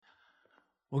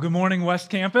Well, good morning, West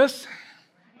Campus.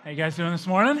 How you guys doing this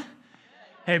morning?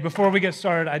 Hey, before we get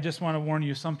started, I just want to warn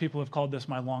you, some people have called this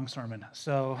my long sermon.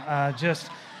 So just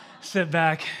sit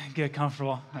back, get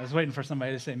comfortable. I was waiting for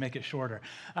somebody to say, make it shorter.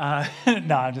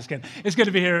 No, I'm just kidding. It's good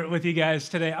to be here with you guys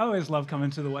today. I always love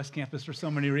coming to the West Campus for so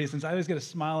many reasons. I always get a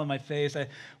smile on my face.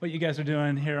 What you guys are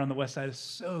doing here on the West Side is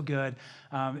so good.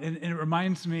 And it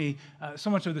reminds me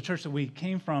so much of the church that we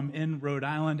came from in Rhode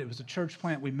Island. It was a church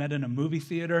plant. We met in a movie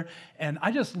theater. And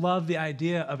I just love the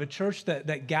idea of a church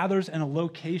that gathers in a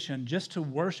location just to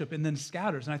worship and then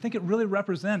scatters. And I think it really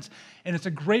represents, and it's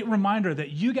a great reminder that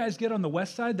you guys get on the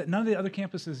West Side that none of the other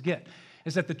campuses get,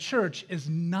 is that the church is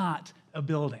not a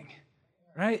building.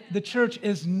 Right? The church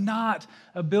is not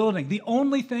a building. The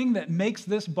only thing that makes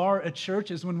this bar a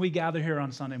church is when we gather here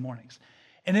on Sunday mornings.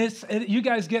 And you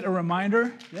guys get a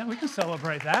reminder. Yeah, we can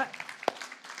celebrate that.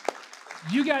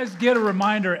 You guys get a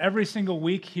reminder every single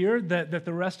week here that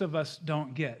the rest of us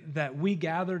don't get, that we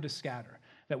gather to scatter,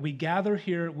 that we gather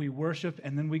here, we worship,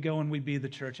 and then we go and we be the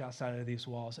church outside of these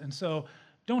walls. And so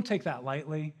don't take that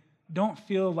lightly. Don't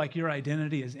feel like your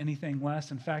identity is anything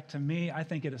less. In fact, to me, I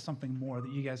think it is something more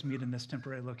that you guys meet in this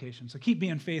temporary location. So keep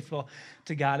being faithful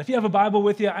to God. If you have a Bible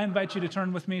with you, I invite you to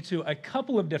turn with me to a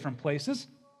couple of different places.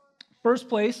 First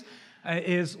place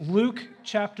is Luke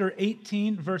chapter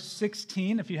 18, verse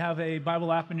 16. If you have a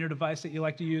Bible app in your device that you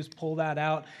like to use, pull that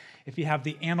out. If you have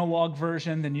the analog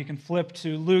version, then you can flip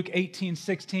to Luke 18,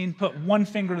 16, put one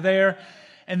finger there,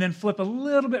 and then flip a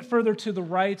little bit further to the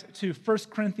right to 1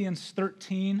 Corinthians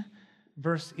 13,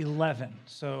 verse 11.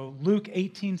 So Luke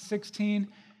 18, 16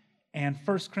 and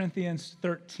 1 Corinthians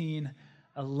 13,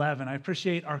 11. I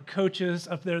appreciate our coaches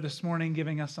up there this morning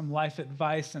giving us some life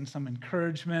advice and some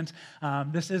encouragement.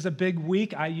 This is a big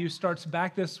week. IU starts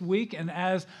back this week, and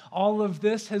as all of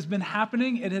this has been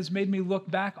happening, it has made me look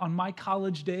back on my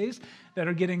college days that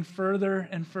are getting further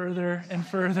and further and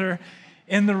further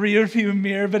in the rearview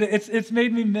mirror, but it's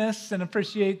made me miss and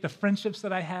appreciate the friendships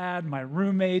that I had, my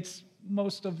roommates,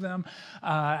 most of them.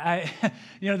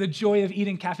 The joy of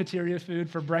eating cafeteria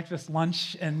food for breakfast,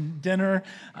 lunch, and dinner,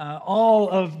 all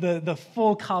of the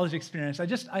full college experience.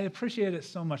 I appreciate it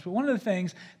so much. But one of the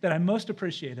things that I most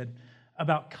appreciated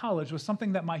about college was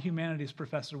something that my humanities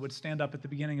professor would stand up at the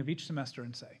beginning of each semester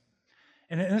and say.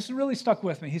 And this really stuck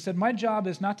with me. He said, "My job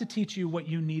is not to teach you what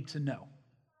you need to know.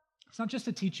 It's not just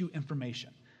to teach you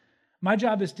information. My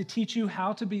job is to teach you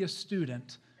how to be a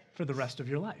student for the rest of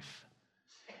your life."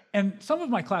 And some of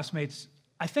my classmates,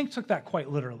 I think, took that quite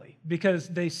literally because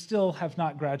they still have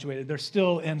not graduated. They're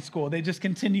still in school. They just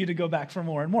continue to go back for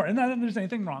more and more. And not that there's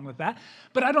anything wrong with that,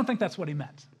 but I don't think that's what he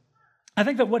meant. I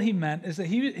think that what he meant is that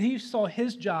he saw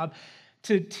his job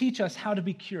to teach us how to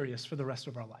be curious for the rest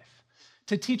of our life,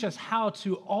 to teach us how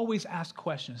to always ask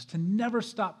questions, to never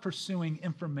stop pursuing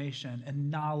information and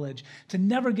knowledge, to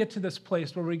never get to this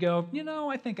place where we go,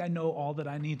 I think I know all that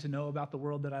I need to know about the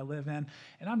world that I live in,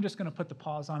 and I'm just going to put the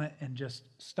pause on it and just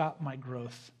stop my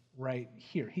growth right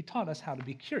here. He taught us how to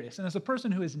be curious. And as a person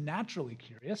who is naturally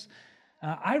curious,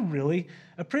 I really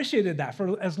appreciated that.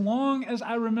 For as long as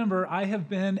I remember, I have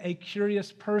been a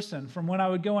curious person. From when I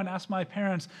would go and ask my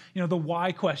parents, the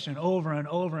why question over and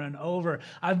over and over.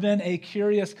 I've been a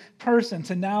curious person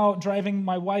to now driving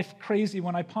my wife crazy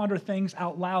when I ponder things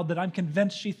out loud that I'm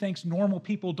convinced she thinks normal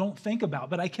people don't think about,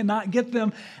 but I cannot get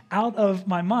them out of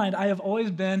my mind. I have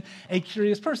always been a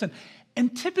curious person.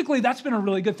 And typically, that's been a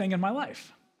really good thing in my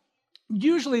life.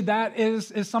 Usually that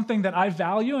is something that I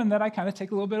value and that I kind of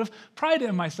take a little bit of pride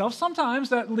in myself. Sometimes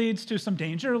that leads to some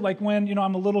danger, like when,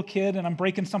 I'm a little kid and I'm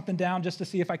breaking something down just to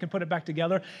see if I can put it back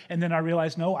together, and then I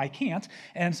realize, no, I can't.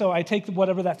 And so I take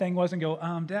whatever that thing was and go,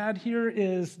 Dad, here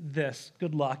is this.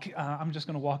 Good luck. I'm just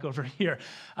going to walk over here.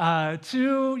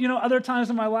 Other times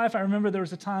in my life, I remember there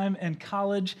was a time in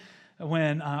college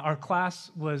when our class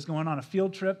was going on a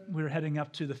field trip. We were heading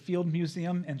up to the Field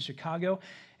Museum in Chicago,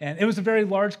 and it was a very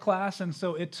large class, and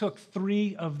so it took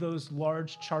 3 of those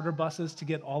large charter buses to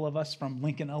get all of us from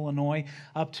Lincoln, Illinois,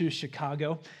 up to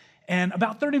Chicago. And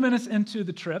about 30 minutes into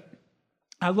the trip,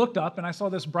 I looked up and I saw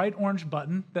this bright orange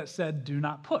button that said, "Do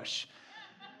not push,"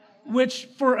 which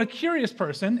for a curious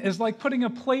person is like putting a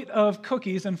plate of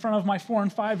cookies in front of my 4-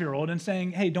 and 5-year-old and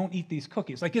saying, "Hey, don't eat these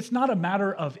cookies." Like, it's not a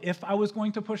matter of if I was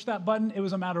going to push that button, it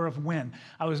was a matter of when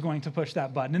I was going to push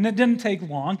that button. And it didn't take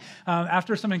long.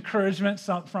 After some encouragement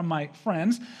from my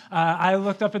friends, I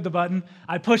looked up at the button,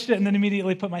 I pushed it, and then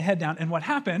immediately put my head down. And what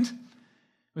happened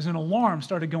was an alarm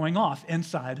started going off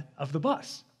inside of the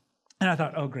bus. And I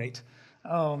thought, oh, great.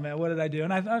 Oh, man, what did I do?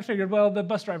 And I figured, well, the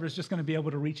bus driver is just going to be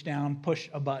able to reach down, push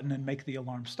a button, and make the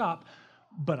alarm stop.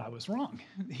 But I was wrong.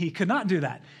 He could not do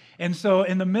that. And so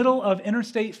in the middle of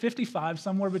Interstate 55,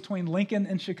 somewhere between Lincoln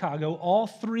and Chicago, all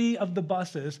three of the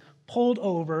buses pulled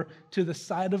over to the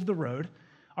side of the road.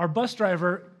 Our bus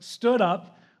driver stood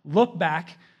up, looked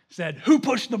back, said, "Who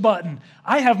pushed the button?"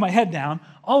 I have my head down.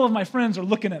 All of my friends are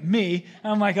looking at me.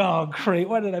 And I'm like, oh, great,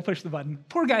 why did I push the button?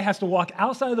 Poor guy has to walk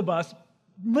outside of the bus,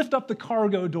 lift up the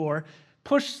cargo door,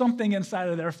 push something inside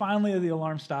of there. Finally, the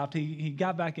alarm stopped. He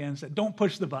got back in, said, "Don't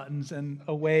push the buttons," and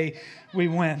away we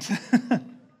went.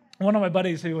 One of my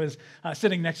buddies who was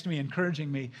sitting next to me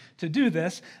encouraging me to do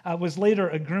this was later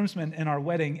a groomsman in our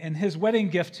wedding, and his wedding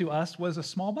gift to us was a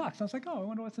small box. I was like, oh, I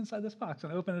wonder what's inside this box.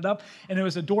 And I opened it up, and it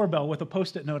was a doorbell with a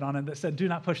Post-it note on it that said, "Do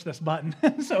not push this button."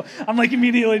 So I'm like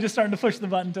immediately just starting to push the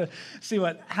button to see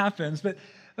what happens. But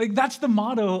like that's the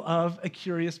motto of a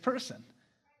curious person.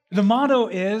 The motto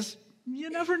is, you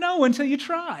never know until you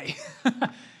try.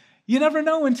 You never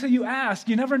know until you ask.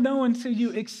 You never know until you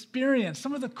experience.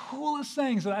 Some of the coolest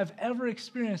things that I've ever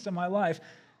experienced in my life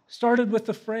started with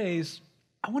the phrase,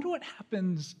 "I wonder what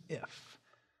happens if."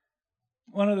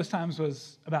 One of those times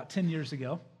was about 10 years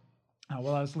ago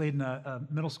while I was leading a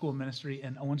middle school ministry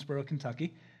in Owensboro,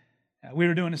 Kentucky. We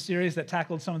were doing a series that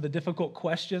tackled some of the difficult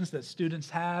questions that students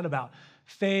had about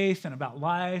faith and about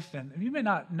life. And you may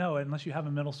not know it unless you have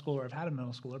a middle schooler or have had a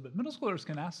middle schooler, but middle schoolers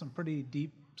can ask some pretty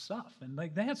deep stuff. And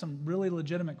like they had some really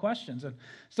legitimate questions. And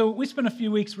so we spent a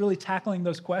few weeks really tackling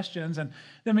those questions. And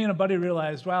then me and a buddy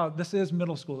realized, wow, this is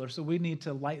middle schooler, so we need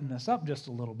to lighten this up just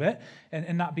a little bit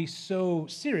and not be so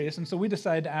serious. And so we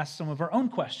decided to ask some of our own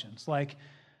questions, like,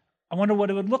 I wonder what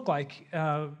it would look like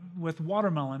with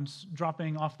watermelons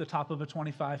dropping off the top of a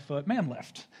 25-foot man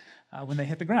lift when they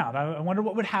hit the ground. I wonder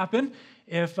what would happen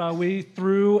if we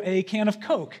threw a can of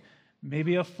Coke,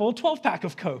 maybe a full 12-pack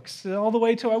of Cokes, all the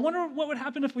way to, I wonder what would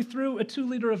happen if we threw a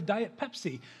 2-liter of Diet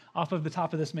Pepsi off of the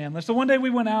top of this man lift. So one day we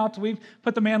went out, we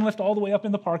put the man lift all the way up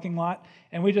in the parking lot,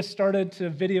 and we just started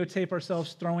to videotape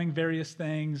ourselves throwing various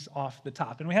things off the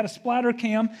top. And we had a splatter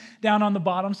cam down on the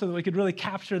bottom so that we could really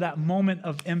capture that moment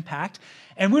of impact.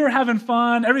 And we were having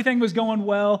fun, everything was going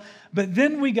well, but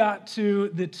then we got to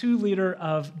the 2-liter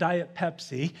of Diet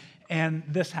Pepsi, and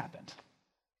this happened.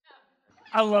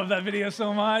 I love that video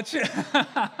so much.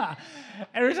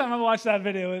 Every time I watch that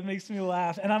video, it makes me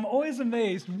laugh. And I'm always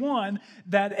amazed, one,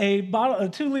 that a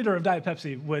 2-liter of Diet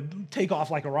Pepsi would take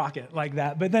off like a rocket like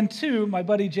that. But then two, my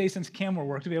buddy Jason's camera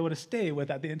work to be able to stay with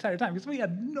that the entire time because we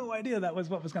had no idea that was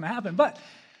what was going to happen. But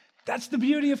that's the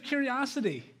beauty of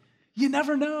curiosity. You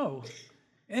never know.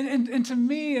 And to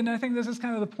me, and I think this is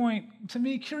kind of the point, to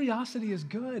me, curiosity is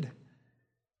good.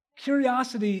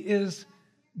 Curiosity is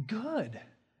good.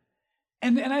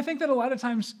 And I think that a lot of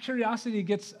times curiosity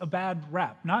gets a bad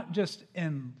rap, not just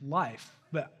in life,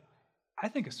 but I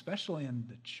think especially in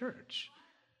the church.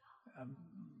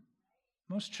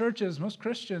 Most churches, most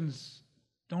Christians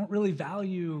don't really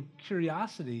value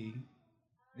curiosity.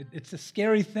 It's a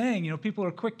scary thing. You know, people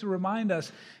are quick to remind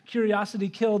us curiosity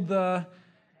killed the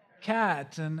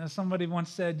cat. And as somebody once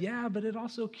said, yeah, but it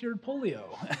also cured polio.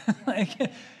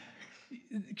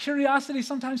 Curiosity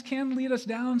sometimes can lead us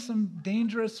down some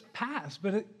dangerous paths,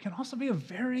 but it can also be a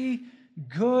very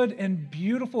good and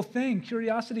beautiful thing.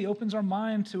 Curiosity opens our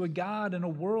mind to a God and a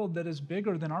world that is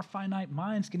bigger than our finite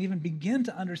minds can even begin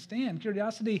to understand.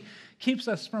 Curiosity keeps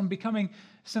us from becoming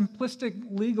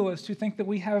simplistic legalists who think that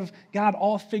we have God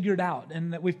all figured out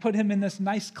and that we've put him in this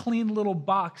nice, clean little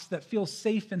box that feels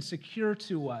safe and secure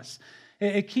to us.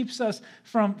 It keeps us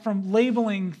from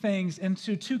labeling things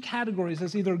into two categories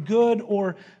as either good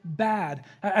or bad.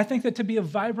 I think that to be a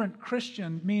vibrant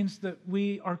Christian means that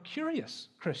we are curious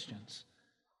Christians.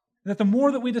 That the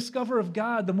more that we discover of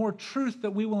God, the more truth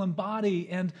that we will embody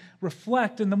and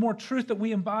reflect. And the more truth that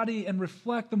we embody and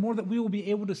reflect, the more that we will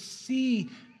be able to see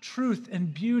truth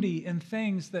and beauty in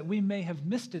things that we may have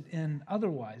missed it in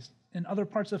otherwise, in other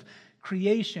parts of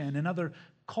creation, in other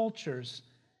cultures,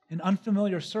 in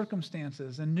unfamiliar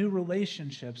circumstances and new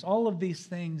relationships. All of these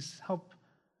things help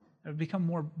become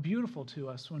more beautiful to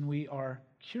us when we are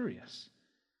curious.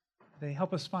 They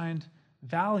help us find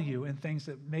value in things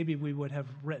that maybe we would have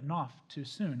written off too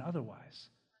soon otherwise.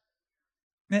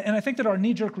 And I think that our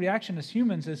knee-jerk reaction as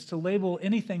humans is to label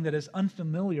anything that is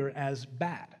unfamiliar as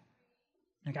bad.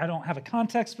 Like, I don't have a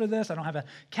context for this. I don't have a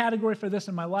category for this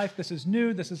in my life. This is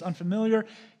new. This is unfamiliar.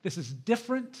 This is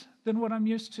different than what I'm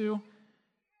used to.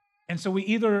 And so we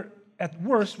either, at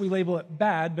worst, we label it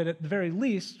bad, but at the very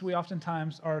least, we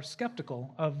oftentimes are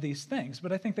skeptical of these things.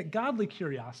 But I think that godly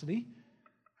curiosity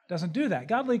doesn't do that.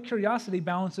 Godly curiosity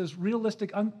balances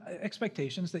realistic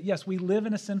expectations that, yes, we live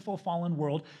in a sinful, fallen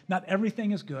world. Not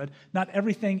everything is good. Not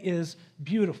everything is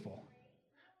beautiful.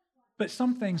 But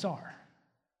some things are.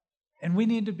 And we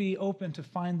need to be open to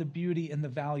find the beauty and the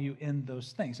value in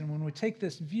those things. And when we take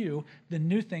this view, then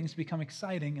new things become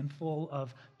exciting and full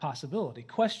of possibility.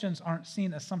 Questions aren't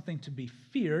seen as something to be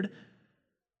feared,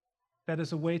 but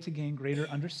as a way to gain greater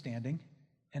understanding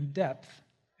and depth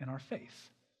in our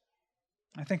faith.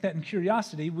 I think that in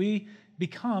curiosity, we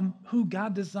become who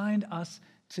God designed us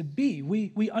to be.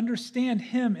 We understand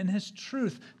Him and His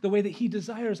truth the way that He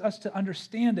desires us to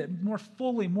understand it more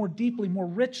fully, more deeply, more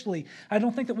richly. I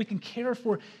don't think that we can care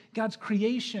for God's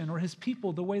creation or His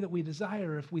people the way that we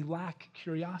desire if we lack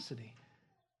curiosity.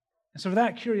 And so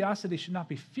that curiosity should not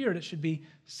be feared, it should be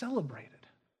celebrated.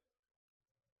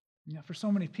 For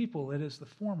so many people, it is the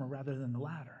former rather than the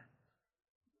latter.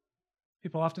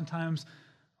 People oftentimes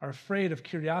are afraid of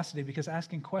curiosity because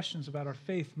asking questions about our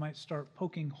faith might start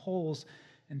poking holes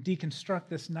and deconstruct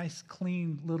this nice,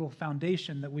 clean little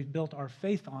foundation that we've built our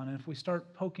faith on. And if we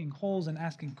start poking holes and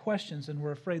asking questions, and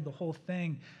we're afraid the whole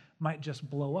thing might just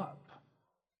blow up.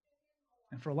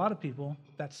 And for a lot of people,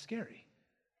 that's scary.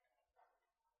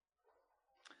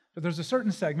 But there's a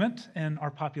certain segment in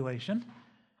our population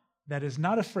that is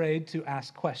not afraid to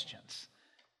ask questions,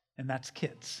 and that's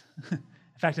kids.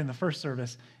 In fact, in the first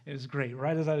service, it was great.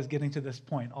 Right as I was getting to this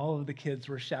point, all of the kids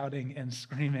were shouting and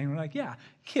screaming. We're like, yeah,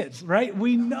 kids, right?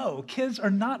 We know kids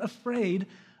are not afraid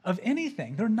of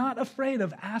anything. They're not afraid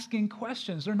of asking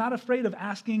questions. They're not afraid of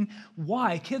asking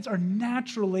why. Kids are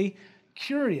naturally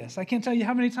curious. I can't tell you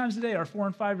how many times a day our 4-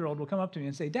 and 5-year-old will come up to me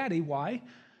and say, Daddy, why?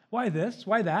 Why this?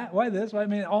 Why that? Why this? Why? I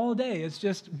mean, all day. It's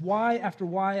just why after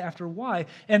why after why.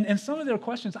 And some of their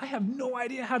questions, I have no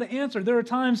idea how to answer. There are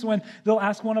times when they'll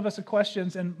ask one of us a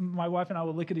question, and my wife and I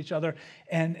will look at each other,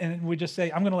 and we just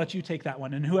say, I'm going to let you take that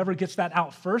one. And whoever gets that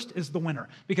out first is the winner,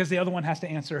 because the other one has to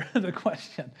answer the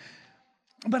question.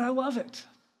 But I love it.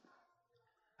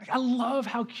 I love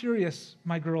how curious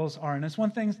my girls are. And it's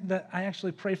one thing that I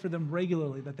actually pray for them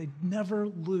regularly, that they never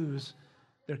lose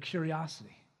their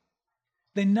curiosity.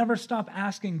 They never stop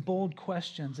asking bold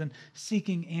questions and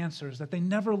seeking answers, that they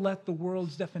never let the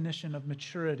world's definition of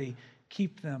maturity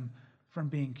keep them from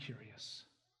being curious.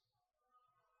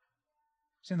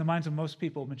 See, in the minds of most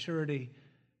people, maturity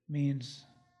means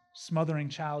smothering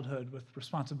childhood with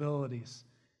responsibilities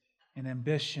and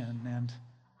ambition and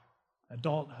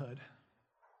adulthood.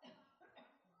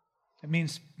 It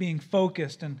means being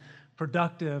focused and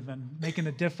productive and making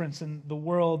a difference in the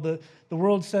world. The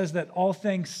world says that all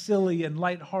things silly and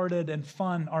lighthearted and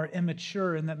fun are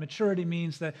immature, and that maturity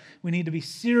means that we need to be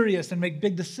serious and make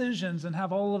big decisions and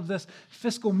have all of this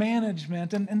fiscal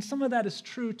management. And some of that is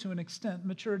true to an extent.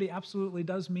 Maturity absolutely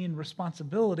does mean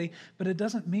responsibility, but it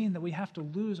doesn't mean that we have to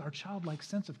lose our childlike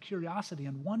sense of curiosity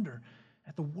and wonder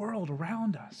at the world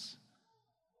around us.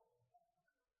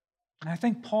 And I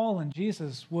think Paul and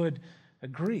Jesus would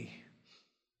agree.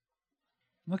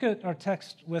 Look at our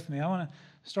text with me. I want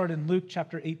to start in Luke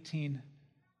chapter 18,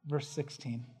 verse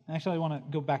 16. Actually, I want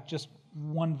to go back just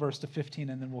one verse to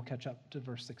 15, and then we'll catch up to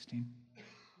verse 16.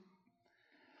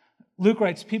 Luke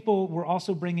writes, people were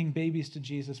also bringing babies to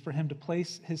Jesus for him to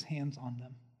place his hands on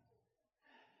them.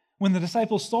 When the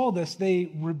disciples saw this,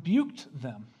 they rebuked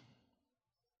them.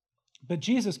 But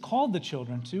Jesus called the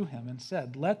children to him and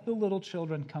said, let the little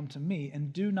children come to me,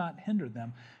 and do not hinder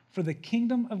them, for the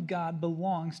kingdom of God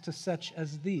belongs to such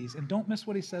as these. And don't miss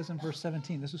what he says in verse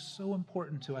 17. This is so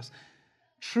important to us.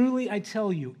 Truly I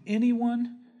tell you,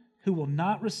 anyone who will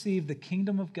not receive the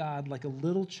kingdom of God like a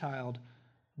little child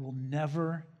will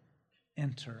never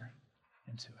enter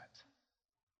into it.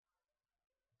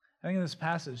 I think in this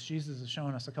passage, Jesus is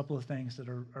showing us a couple of things that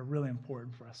are really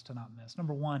important for us to not miss.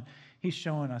 Number one, he's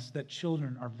showing us that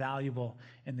children are valuable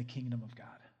in the kingdom of God.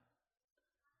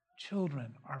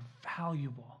 Children are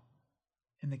valuable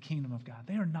in the kingdom of God.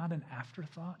 They are not an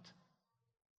afterthought.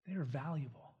 They are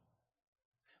valuable.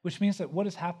 Which means that what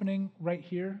is happening right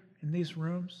here in these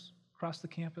rooms across the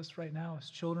campus right now as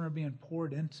children are being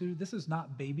poured into, this is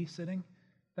not babysitting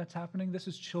that's happening. This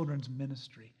is children's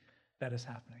ministry that is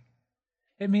happening.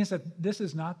 It means that this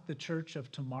is not the church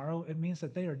of tomorrow. It means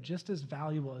that they are just as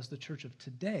valuable as the church of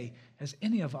today as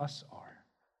any of us are.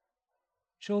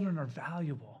 Children are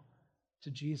valuable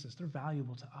to Jesus. They're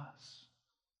valuable to us.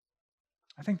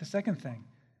 I think the second thing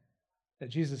that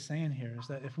Jesus is saying here is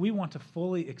that if we want to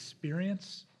fully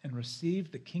experience and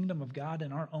receive the kingdom of God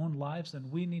in our own lives, then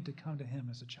we need to come to him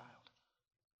as a child.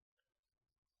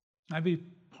 Maybe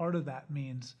part of that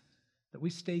means that we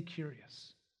stay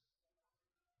curious,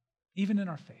 even in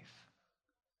our faith.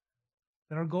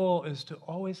 That our goal is to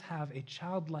always have a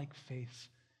childlike faith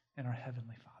in our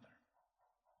Heavenly Father.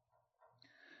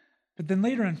 But then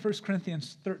later in 1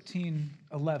 Corinthians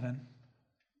 13:11,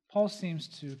 Paul seems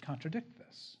to contradict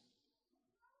this.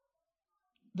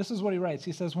 This is what he writes.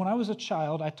 He says, "When I was a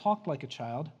child, I talked like a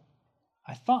child,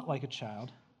 I thought like a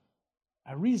child,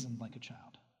 I reasoned like a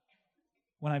child.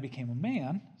 When I became a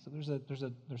man," so there's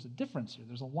a difference here.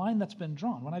 There's a line that's been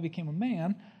drawn. "When I became a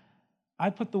man, I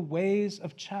put the ways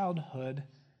of childhood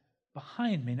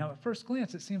behind me." Now, at first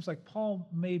glance, it seems like Paul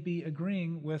may be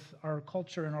agreeing with our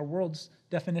culture and our world's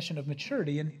definition of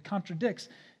maturity, and it contradicts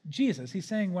Jesus. He's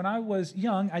saying, when I was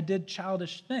young, I did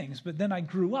childish things, but then I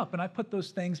grew up and I put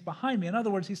those things behind me. In other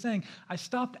words, he's saying, I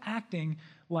stopped acting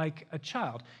like a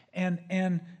child.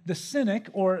 And the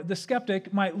cynic or the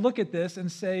skeptic might look at this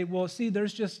and say, well, see,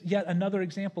 there's just yet another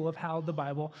example of how the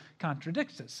Bible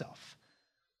contradicts itself.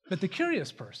 But the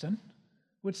curious person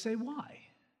would say, why?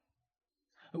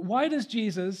 Why does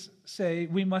Jesus say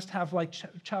we must have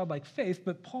childlike faith,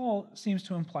 but Paul seems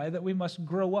to imply that we must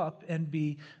grow up and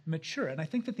be mature? And I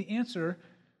think that the answer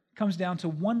comes down to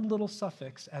one little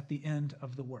suffix at the end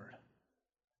of the word.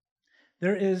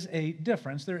 There is a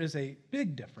difference, there is a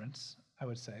big difference, I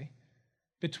would say,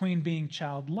 between being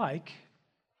childlike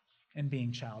and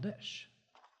being childish.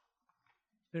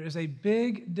 There is a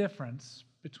big difference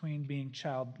between being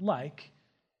childlike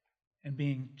and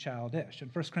being childish. In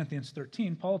 1 Corinthians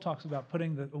 13, Paul talks about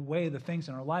putting away the things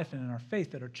in our life and in our faith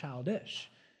that are childish.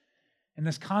 In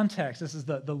this context, this is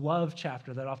the love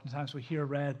chapter that oftentimes we hear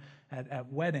read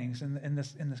at weddings. In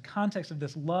this context of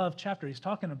this love chapter, he's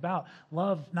talking about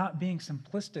love not being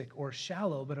simplistic or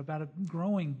shallow, but about it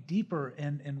growing deeper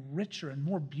and richer and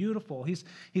more beautiful. He's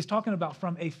talking about,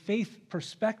 from a faith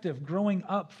perspective, growing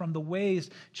up from the ways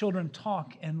children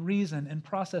talk and reason and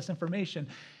process information.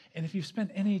 And if you've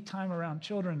spent any time around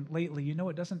children lately, you know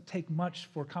it doesn't take much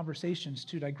for conversations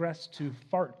to digress to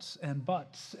farts and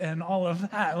butts and all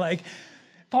of that.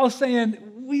 Paul's saying,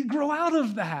 we grow out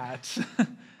of that.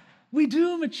 We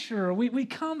do mature. We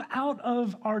come out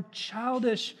of our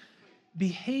childish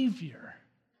behavior.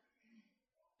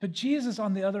 But Jesus,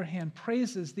 on the other hand,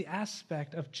 praises the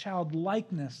aspect of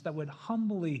childlikeness that would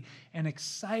humbly and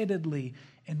excitedly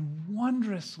and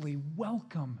wondrously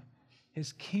welcome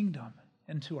his kingdom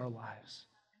into our lives.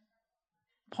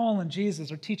 Paul and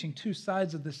Jesus are teaching two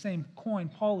sides of the same coin.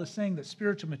 Paul is saying that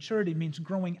spiritual maturity means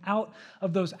growing out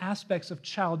of those aspects of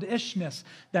childishness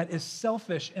that is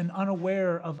selfish and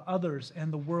unaware of others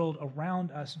and the world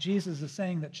around us. Jesus is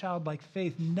saying that childlike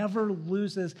faith never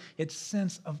loses its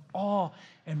sense of awe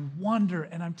and wonder.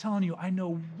 And I'm telling you, I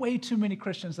know way too many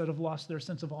Christians that have lost their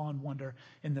sense of awe and wonder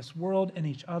in this world, in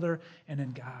each other, and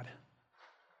in God.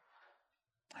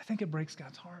 I think it breaks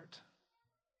God's heart.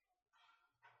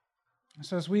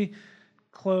 So as we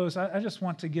close, I just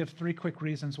want to give three quick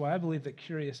reasons why I believe that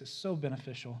curious is so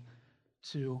beneficial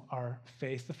to our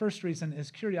faith. The first reason is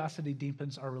curiosity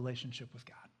deepens our relationship with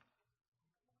God.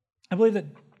 I believe that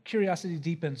curiosity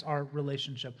deepens our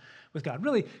relationship with God.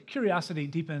 Really, curiosity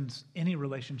deepens any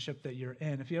relationship that you're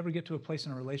in. If you ever get to a place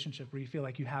in a relationship where you feel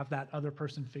like you have that other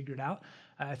person figured out,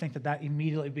 I think that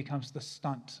immediately becomes the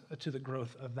stunt to the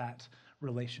growth of that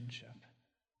relationship.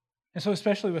 And so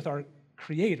especially with our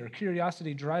Creator,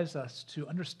 curiosity drives us to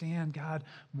understand God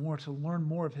more, to learn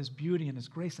more of his beauty and his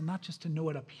grace, and not just to know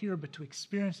it up here, but to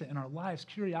experience it in our lives.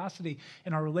 Curiosity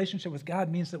in our relationship with God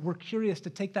means that we're curious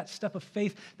to take that step of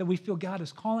faith that we feel God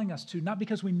is calling us to, not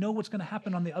because we know what's going to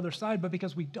happen on the other side, but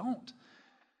because we don't.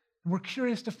 And we're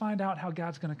curious to find out how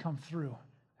God's going to come through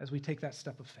as we take that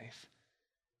step of faith.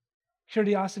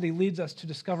 Curiosity leads us to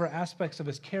discover aspects of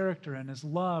his character and his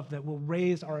love that will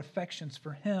raise our affections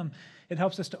for him. It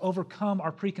helps us to overcome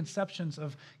our preconceptions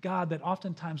of God that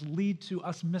oftentimes lead to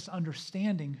us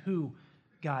misunderstanding who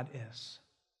God is.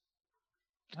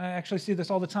 I actually see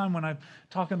this all the time when I'm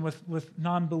talking with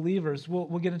non-believers. We'll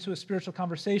get into a spiritual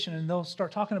conversation and they'll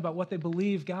start talking about what they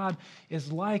believe God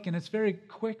is like, and it's very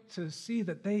quick to see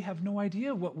that they have no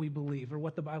idea what we believe or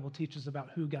what the Bible teaches about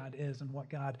who God is and what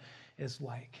God is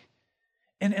like.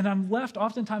 And I'm left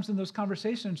oftentimes in those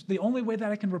conversations, the only way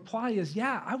that I can reply is,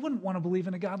 yeah, I wouldn't want to believe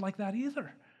in a God like that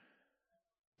either.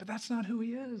 But that's not who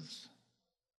he is.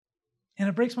 And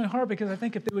it breaks my heart because I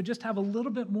think if they would just have a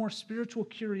little bit more spiritual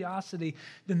curiosity,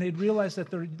 then they'd realize that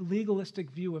their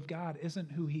legalistic view of God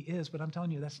isn't who he is. But I'm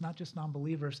telling you, that's not just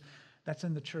non-believers, that's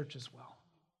in the church as well.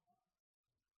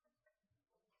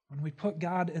 When we put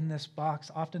God in this box,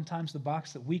 oftentimes the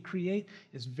box that we create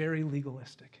is very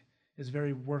legalistic, is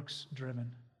very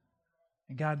works-driven.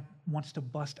 And God wants to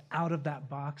bust out of that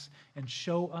box and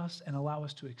show us and allow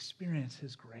us to experience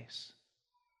his grace.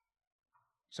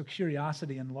 So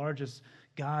curiosity enlarges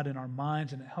God in our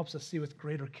minds, and it helps us see with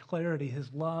greater clarity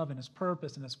his love and his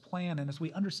purpose and his plan. And as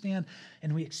we understand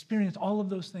and we experience all of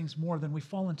those things more, then we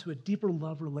fall into a deeper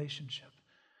love relationship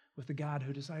with the God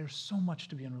who desires so much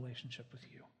to be in relationship with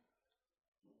you.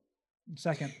 And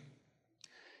second,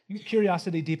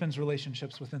 curiosity deepens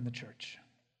relationships within the church.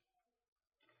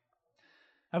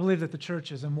 I believe that the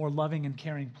church is a more loving and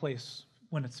caring place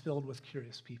when it's filled with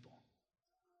curious people.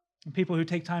 And people who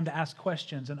take time to ask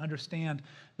questions and understand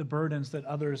the burdens that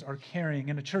others are carrying.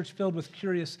 In a church filled with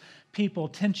curious people,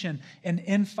 tension and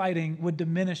infighting would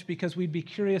diminish because we'd be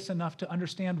curious enough to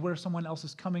understand where someone else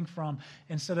is coming from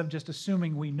instead of just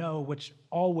assuming we know, which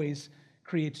always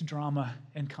creates drama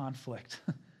and conflict.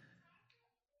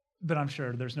 But I'm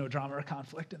sure there's no drama or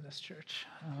conflict in this church.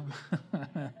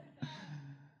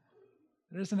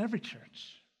 There is in every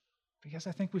church, because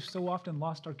I think we've so often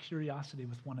lost our curiosity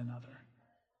with one another,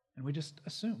 and we just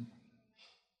assume.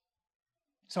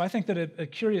 So I think that a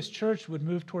curious church would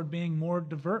move toward being more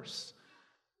diverse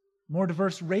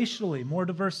racially, more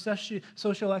diverse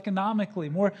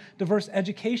socioeconomically, more diverse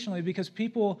educationally, because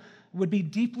people would be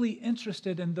deeply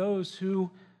interested in those who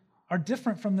are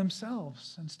different from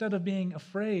themselves instead of being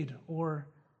afraid or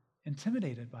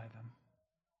intimidated by them.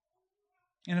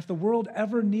 And if the world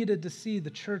ever needed to see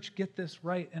the church get this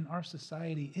right in our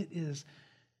society, it is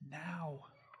now.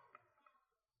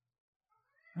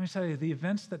 Let me tell you, the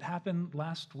events that happened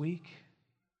last week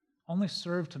only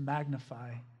serve to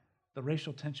magnify the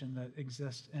racial tension that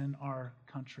exists in our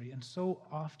country. And so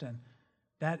often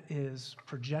that is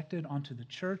projected onto the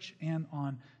church and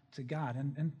onto God.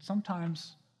 And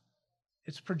sometimes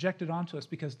it's projected onto us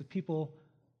because the people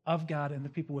of God and the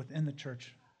people within the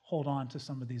church hold on to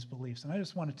some of these beliefs. And I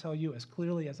just want to tell you as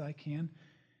clearly as I can,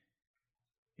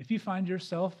 if you find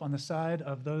yourself on the side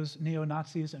of those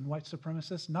neo-Nazis and white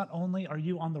supremacists, not only are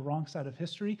you on the wrong side of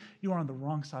history, you are on the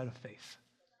wrong side of faith.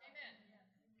 Amen.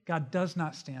 God does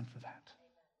not stand for that.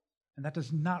 And that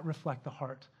does not reflect the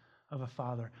heart of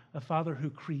a father who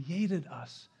created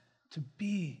us to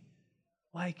be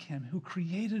like him, who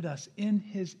created us in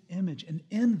his image. And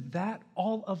in that,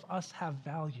 all of us have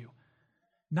value.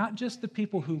 Not just the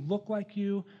people who look like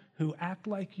you, who act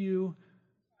like you,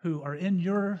 who are in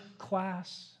your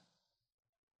class.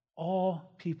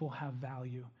 All people have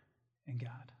value in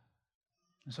God.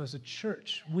 And so as a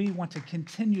church, we want to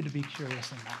continue to be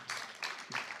curious in that.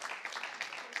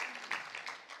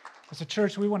 As a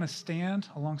church, we want to stand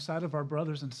alongside of our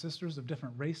brothers and sisters of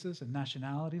different races and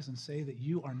nationalities and say that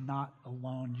you are not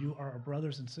alone. You are our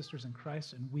brothers and sisters in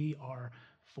Christ, and we are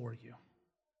for you.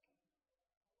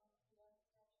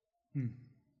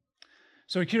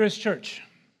 So a curious church,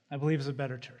 I believe, is a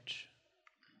better church.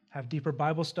 Have deeper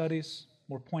Bible studies,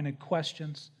 more pointed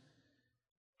questions.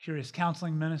 Curious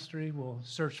counseling ministry will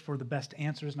search for the best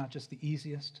answers, not just the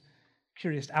easiest.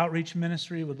 Curious outreach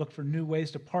ministry would look for new ways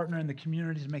to partner in the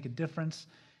community to make a difference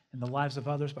in the lives of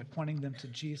others by pointing them to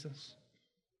Jesus.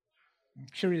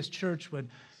 A curious church would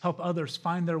help others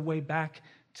find their way back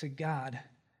to God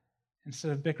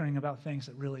instead of bickering about things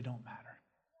that really don't matter.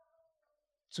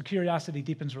 So curiosity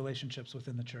deepens relationships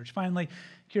within the church. Finally,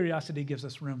 curiosity gives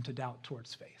us room to doubt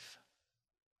towards faith.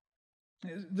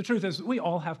 The truth is, we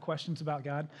all have questions about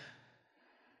God.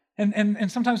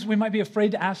 And sometimes we might be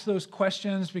afraid to ask those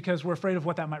questions because we're afraid of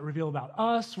what that might reveal about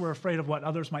us. We're afraid of what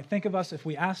others might think of us if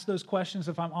we ask those questions.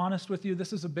 If I'm honest with you,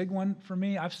 this is a big one for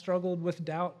me. I've struggled with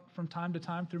doubt from time to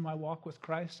time through my walk with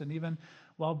Christ and even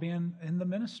while being in the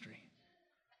ministry.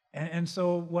 And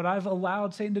so what I've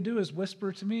allowed Satan to do is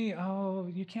whisper to me,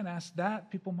 oh, you can't ask that.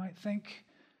 People might think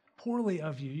poorly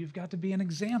of you. You've got to be an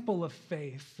example of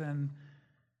faith.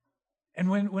 And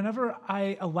whenever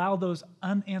I allow those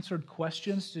unanswered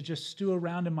questions to just stew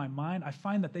around in my mind, I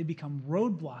find that they become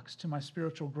roadblocks to my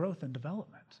spiritual growth and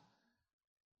development.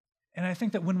 And I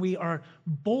think that when we are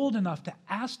bold enough to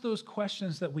ask those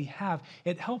questions that we have,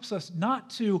 it helps us not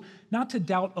to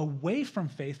doubt away from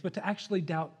faith, but to actually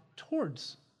doubt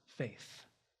towards faith.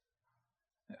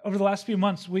 Over the last few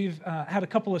months, we've had a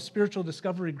couple of spiritual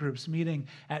discovery groups meeting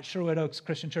at Sherwood Oaks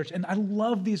Christian Church. And I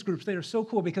love these groups. They are so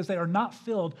cool because they are not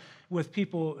filled with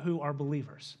people who are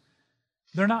believers.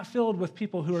 They're not filled with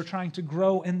people who are trying to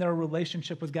grow in their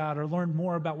relationship with God or learn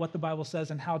more about what the Bible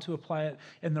says and how to apply it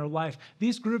in their life.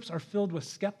 These groups are filled with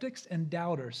skeptics and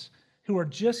doubters who are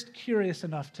just curious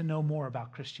enough to know more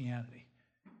about Christianity.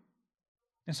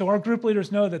 And so our group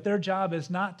leaders know that their job is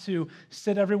not to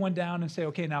sit everyone down and say,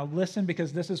 okay, now listen,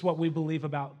 because this is what we believe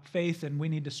about faith and we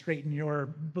need to straighten your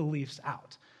beliefs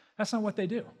out. That's not what they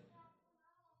do.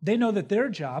 They know that their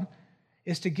job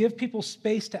is to give people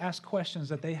space to ask questions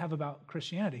that they have about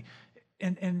Christianity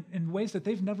in ways that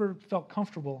they've never felt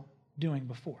comfortable doing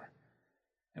before.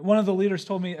 And one of the leaders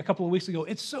told me a couple of weeks ago,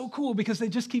 it's so cool because they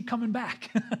just keep coming back.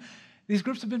 These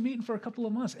groups have been meeting for a couple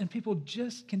of months, and people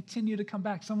just continue to come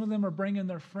back. Some of them are bringing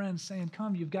their friends saying,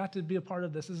 come, you've got to be a part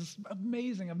of this. This is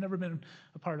amazing. I've never been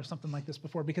a part of something like this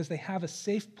before, because they have a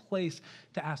safe place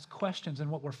to ask questions. And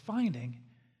what we're finding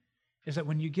is that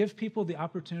when you give people the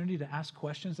opportunity to ask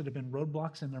questions that have been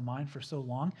roadblocks in their mind for so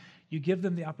long, you give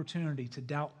them the opportunity to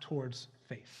doubt towards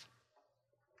faith.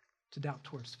 To doubt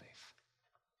towards faith.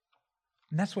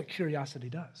 And that's what curiosity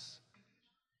does.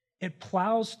 It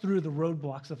plows through the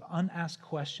roadblocks of unasked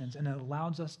questions, and it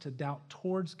allows us to doubt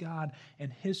towards God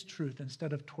and His truth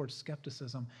instead of towards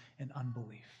skepticism and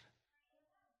unbelief.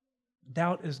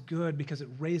 Doubt is good because it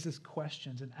raises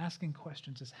questions, and asking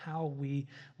questions is how we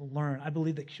learn. I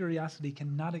believe that curiosity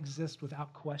cannot exist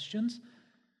without questions,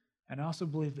 and I also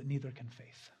believe that neither can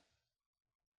faith.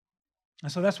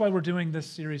 And so that's why we're doing this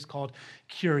series called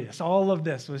Curious. All of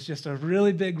this was just a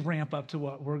really big ramp up to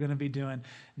what we're going to be doing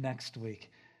next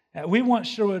week. We want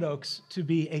Sherwood Oaks to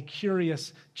be a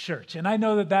curious church. And I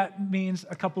know that that means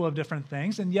a couple of different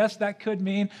things. And yes, that could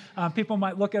mean people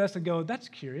might look at us and go, that's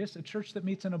curious, a church that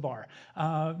meets in a bar.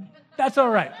 That's all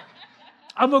right.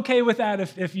 I'm okay with that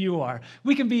if you are.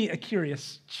 We can be a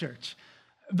curious church.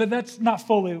 But that's not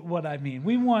fully what I mean.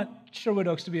 We want Sherwood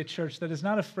Oaks to be a church that is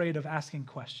not afraid of asking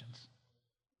questions.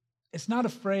 It's not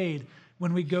afraid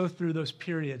when we go through those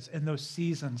periods and those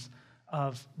seasons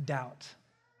of doubt.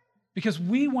 Because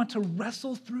we want to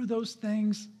wrestle through those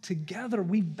things together.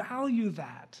 We value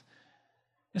that.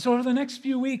 And so over the next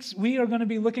few weeks, we are going to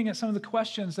be looking at some of the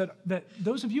questions that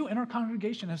those of you in our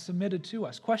congregation have submitted to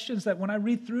us. Questions that when I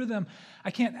read through them,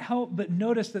 I can't help but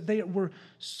notice that they were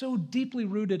so deeply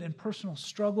rooted in personal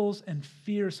struggles and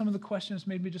fears. Some of the questions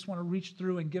made me just want to reach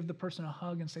through and give the person a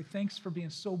hug and say, thanks for being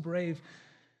so brave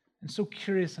and so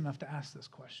curious enough to ask this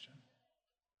question.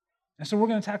 And so we're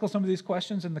going to tackle some of these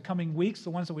questions in the coming weeks,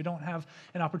 the ones that we don't have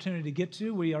an opportunity to get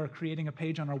to. We are creating a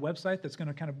page on our website that's going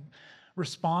to kind of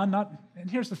respond. And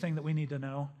here's the thing that we need to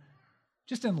know.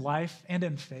 Just in life and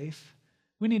in faith,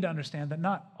 we need to understand that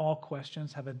not all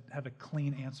questions have a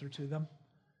clean answer to them.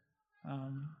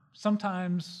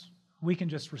 Sometimes we can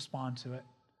just respond to it.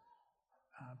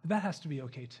 But that has to be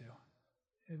okay too.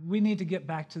 We need to get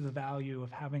back to the value of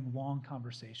having long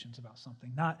conversations about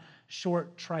something, not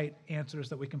short, trite answers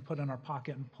that we can put in our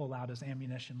pocket and pull out as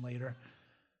ammunition later.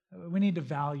 We need to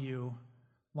value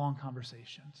long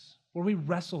conversations where we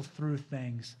wrestle through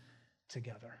things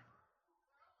together.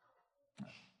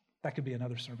 That could be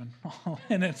another sermon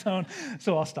in its own,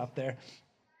 so I'll stop there.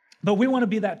 But we want to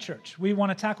be that church. We want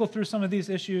to tackle through some of these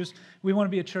issues. We want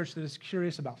to be a church that is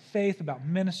curious about faith, about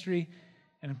ministry,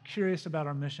 and I'm curious about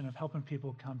our mission of helping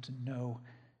people come to know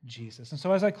Jesus. And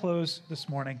so as I close this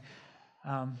morning,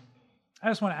 I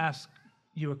just want to ask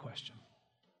you a question.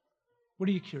 What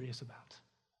are you curious about?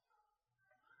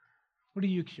 What are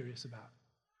you curious about?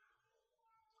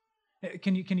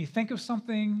 Can you think of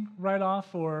something right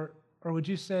off, or would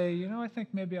you say, I think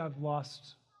maybe I've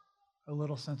lost a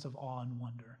little sense of awe and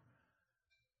wonder?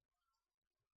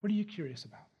 What are you curious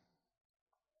about?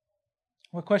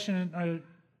 What question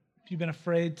have you been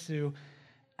afraid to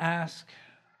ask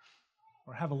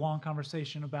or have a long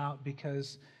conversation about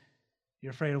because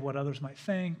you're afraid of what others might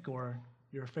think, or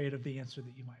you're afraid of the answer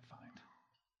that you might find?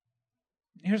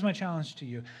 Here's my challenge to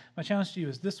you. My challenge to you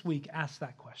is this week, ask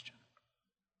that question.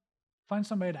 Find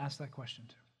somebody to ask that question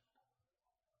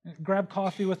to. Grab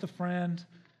coffee with a friend,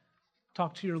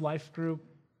 talk to your life group,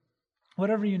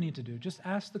 whatever you need to do. Just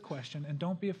ask the question and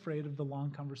don't be afraid of the long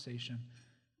conversation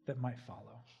that might follow.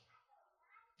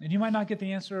 And you might not get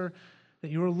the answer that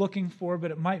you were looking for,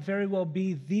 but it might very well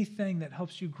be the thing that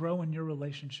helps you grow in your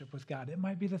relationship with God. It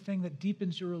might be the thing that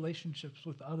deepens your relationships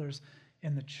with others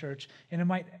in the church, and it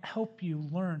might help you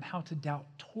learn how to doubt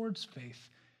towards faith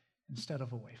instead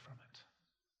of away from it.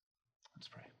 Let's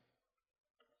pray.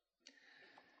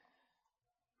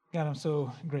 God, I'm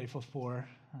so grateful for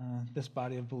this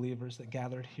body of believers that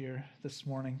gathered here this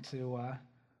morning to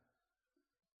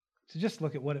just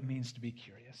look at what it means to be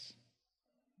curious.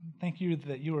 Thank you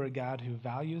that you are a God who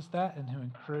values that and who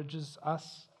encourages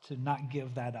us to not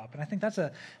give that up. And I think it's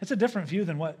a different view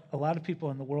than what a lot of people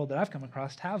in the world that I've come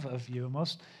across have of you.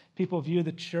 Most people view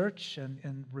the church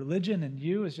and religion and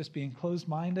you as just being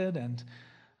closed-minded and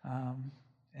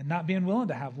not being willing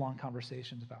to have long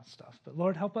conversations about stuff. But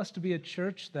Lord, help us to be a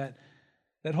church that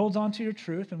holds on to your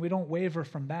truth, and we don't waver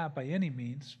from that by any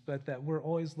means, but that we're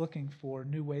always looking for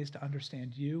new ways to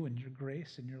understand you and your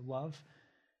grace and your love,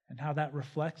 and how that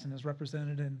reflects and is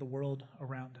represented in the world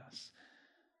around us.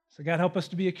 So God, help us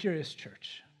to be a curious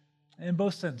church, in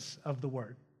both sense of the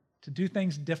word, to do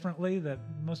things differently that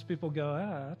most people go,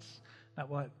 that's not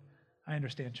what I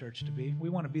understand church to be. We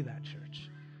want to be that church.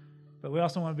 But we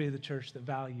also want to be the church that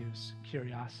values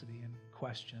curiosity and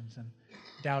questions and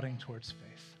doubting towards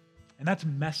faith. And that's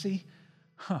messy.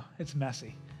 It's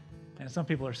messy. And some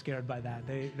people are scared by that.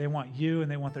 They want you and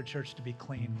they want their church to be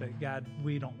clean. But God,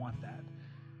 we don't want that.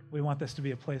 We want this to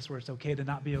be a place where it's okay to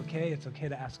not be okay. It's okay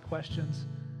to ask questions.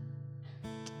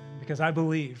 Because I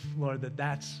believe, Lord, that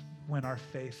that's when our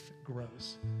faith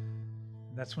grows.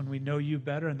 That's when we know you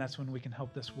better, and that's when we can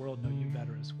help this world know you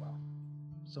better as well.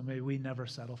 So may we never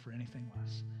settle for anything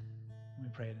less. And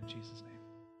we pray it in Jesus'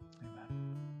 name. Amen.